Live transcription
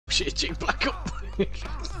shitting Black up.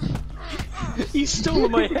 He's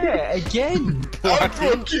stolen my hair again! I'll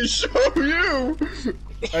fucking show you!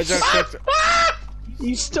 I just checked.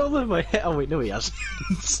 He's stolen my hair. Oh wait, no he hasn't.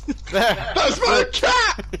 That's my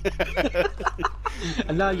cat!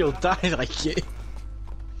 And now you'll die like it.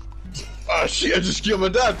 Oh shit, I just killed my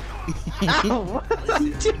dad! Ow, what did I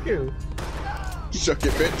do? Suck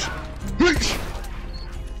it, bitch!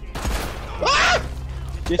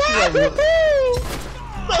 This is how real...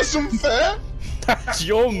 That's unfair! That's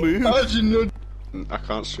your move. How did you know? I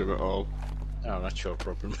can't swim at all. Oh, that's your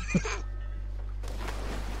problem.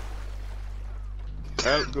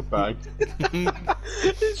 Well, goodbye.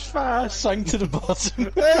 His fire sank to the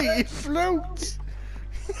bottom. Hey, he floats.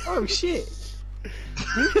 Oh shit!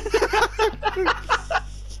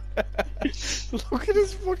 Look at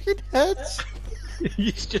his fucking head.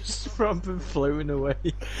 He's just from floating away.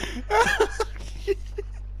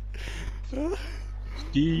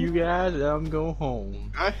 See you guys, I'm going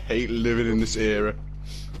home. I hate living in this era.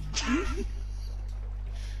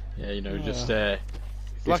 Yeah, you know, just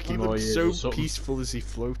Blacky looks so something. peaceful as he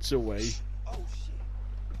floats away.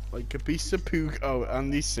 Like a piece of poog. Oh,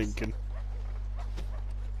 and he's sinking.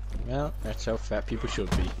 Well, that's how fat people should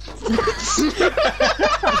be.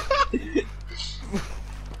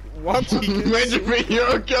 What? Where do you think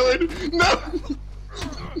you're going? No!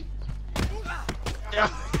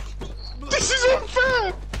 This is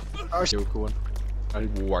unfair! Oh, go on. I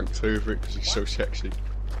wanked over it because he's so sexy.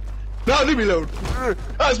 No, leave me alone!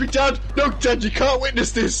 That's me, Dad! No, Dad, you can't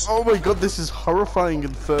witness this! Oh my god, this is horrifying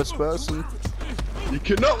in first person. You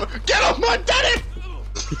cannot. Get off my daddy!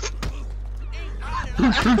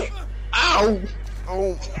 Ow!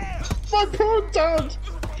 Oh. My poor dad!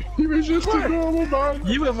 He was just a normal man!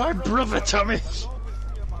 You were my brother, Tommy!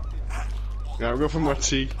 Yeah, I'll go for my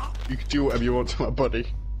tea. You can do whatever you want to my body.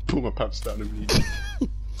 Pull my pants down immediately.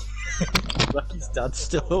 Blacky's dad's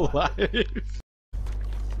still alive. I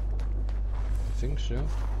think so.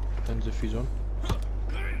 Depends if he's on.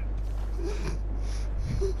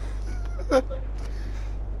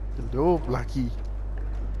 Hello, Blacky.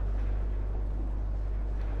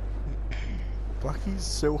 Blacky's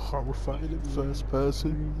so horrified in first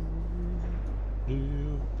person.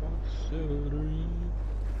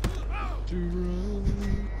 To run,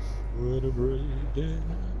 when a brave day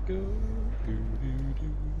I go, to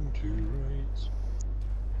right,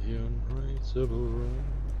 the unrights of a wrong.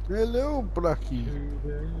 Hello, Blacky.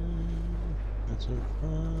 That's how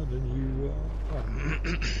hard and you are.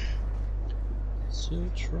 It's a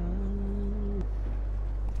trial,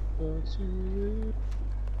 but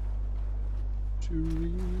to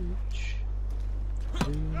reach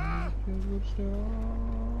the end star.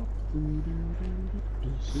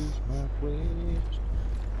 This is my quest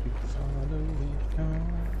to follow it down.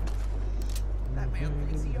 That man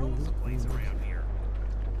thinks he owns the place around here.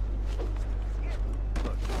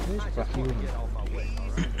 Look, There's I just Blacky. want to get off my way,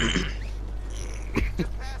 alright?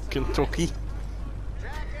 Kentucky.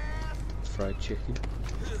 Fried chicken.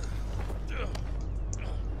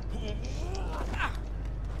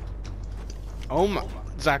 Oh my.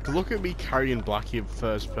 Zach, look at me carrying Blacky in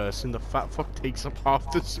first person. The fat fuck takes up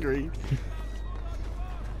half the screen.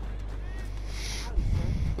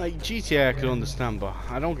 Like, GTA I could understand, but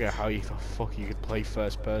I don't get how the fuck you could play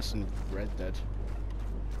first person Red Dead.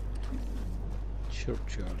 Shut up,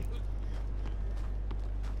 Charlie.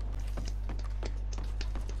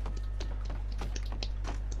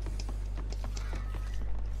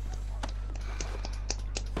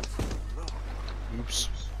 Oops.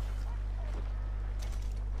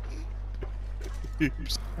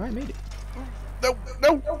 Oops. I made it. No,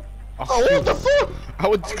 no! Oh, what the fuck? I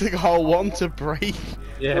would click R1 to break.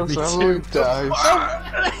 Yeah, me That's how too. it dies.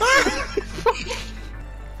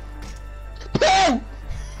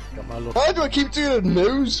 Got my look. Why do I keep doing a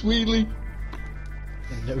nose wheelie?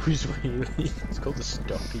 Nose wheelie. It's called the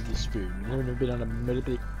stop in your spoon. You've never been on a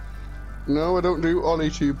millimeter. No, I don't do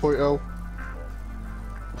Ollie 2.0.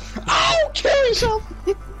 Ow! Kill yourself!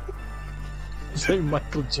 It's like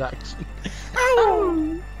Michael Jackson.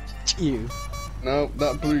 Ow! You. No,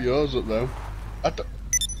 that blew yours up though.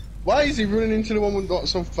 Why is he running into the one with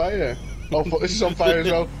that's on fire? Oh fuck, this is on fire as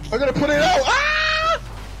well. I'm gonna put it out! Ah!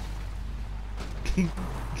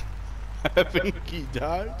 I think he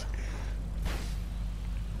died.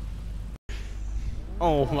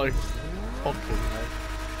 Oh my fucking hell.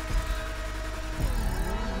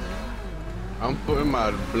 I'm putting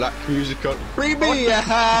my black music on. Bring me a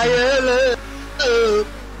higher love.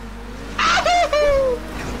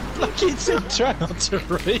 Look, it's a try not to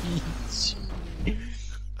rage.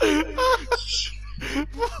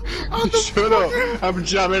 Shut up! I'm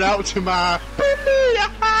jamming out to my. Bring me a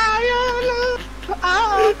higher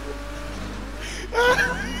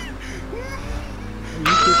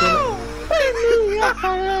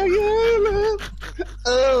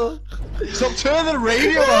turn the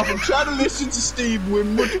radio off. I'm trying to listen to Steve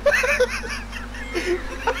Winwood.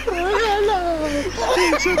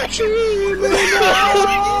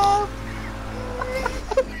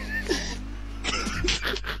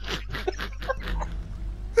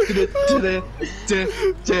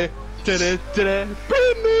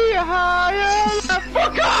 Bring me higher.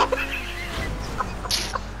 Fuck off.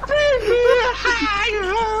 Bring me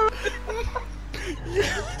higher.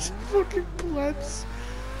 Yes, fucking plebs.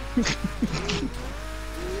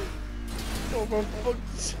 Oh my fucking.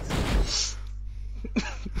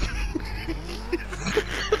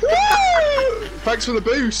 Thanks for the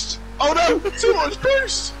boost. Oh no, too much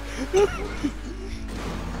boost.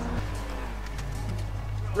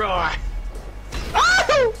 Right.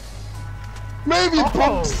 Ow! Maybe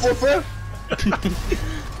pump stuffer.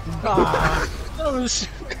 Ah, that was.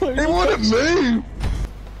 It wouldn't move.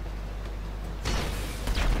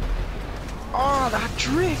 Oh, that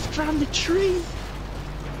drift round the tree.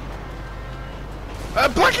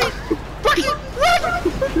 Blacky! Blacky! Run!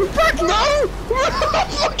 Blacky, no! I'm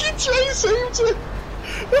fucking chasing him.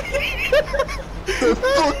 The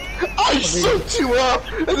fuck? I sucked you up,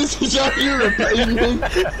 and this is how you're repaying me.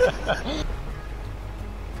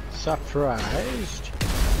 Surprised.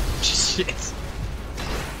 Shit.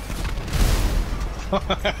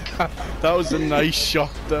 That was a nice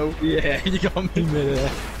shot, though. Yeah, you got me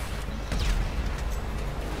midair.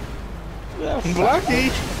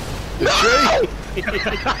 Blacky! No!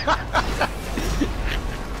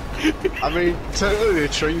 I mean, technically the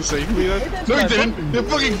train saved me then. No, you didn't. You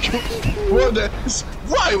fucking. What the?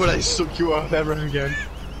 Why would I suck you up ever again?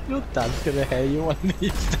 Your dad's gonna hear you one of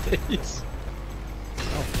these days.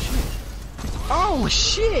 Oh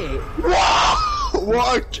shit! What?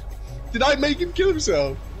 What? Did I make him kill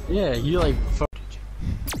himself? Yeah, you like fucked.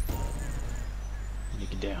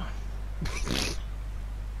 Take it down.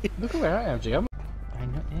 Look at where I am, Jim.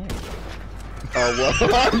 I'm not there. Oh well,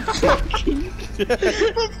 I'm fucking. For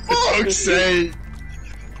fuck's sake!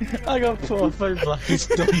 I got 4 or 5 blackies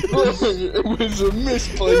done. It was a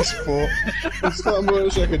misplaced foot. There's not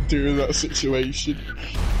much I could do in that situation.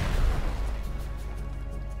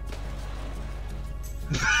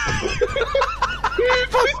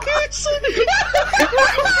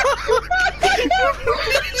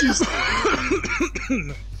 Just...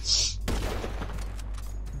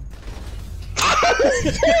 I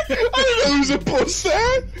didn't know there was a bus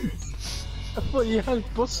there! I thought you had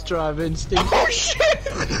bus driver instinct. Oh shit!